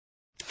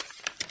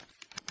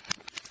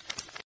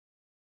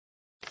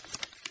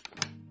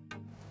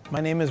My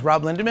name is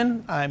Rob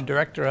Lindeman. I'm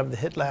director of the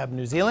HIT Lab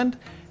New Zealand,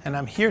 and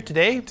I'm here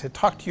today to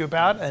talk to you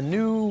about a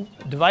new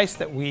device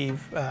that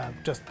we've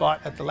just bought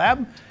at the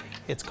lab.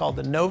 It's called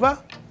the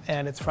NOVA,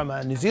 and it's from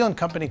a New Zealand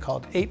company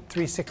called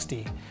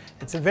Eight360.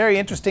 It's a very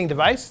interesting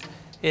device.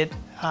 It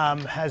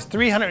has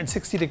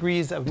 360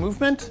 degrees of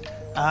movement.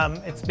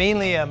 It's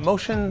mainly a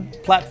motion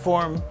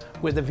platform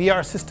with a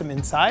VR system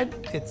inside.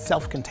 It's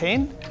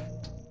self-contained.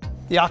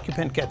 The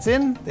occupant gets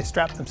in, they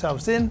strap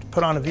themselves in,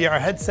 put on a VR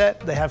headset,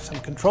 they have some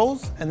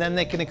controls, and then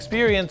they can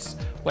experience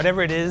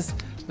whatever it is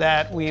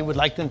that we would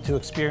like them to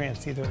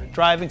experience, either a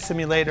driving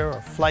simulator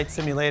or flight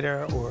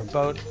simulator or a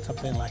boat,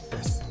 something like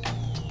this.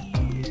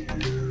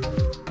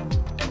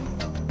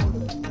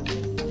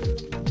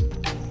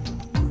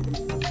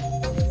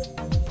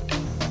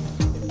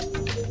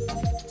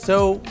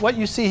 So what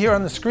you see here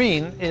on the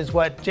screen is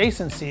what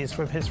Jason sees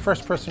from his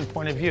first-person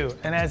point of view.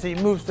 And as he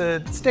moves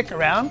the stick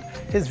around,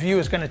 his view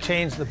is going to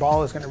change, the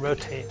ball is going to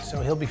rotate,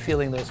 so he'll be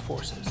feeling those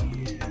forces.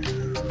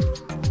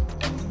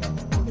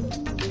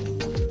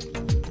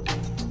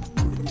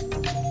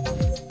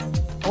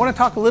 I want to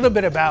talk a little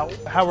bit about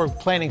how we're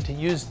planning to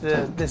use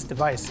this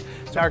device.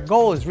 So our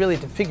goal is really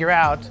to figure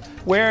out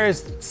where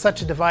is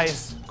such a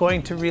device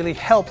going to really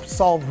help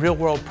solve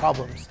real-world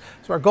problems.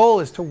 So our goal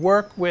is to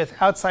work with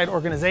outside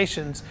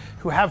organizations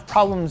who have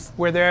problems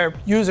where their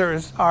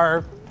users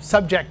are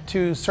subject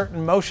to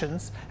certain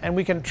motions, and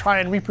we can try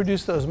and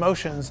reproduce those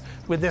motions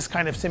with this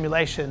kind of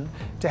simulation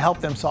to help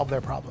them solve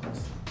their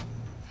problems.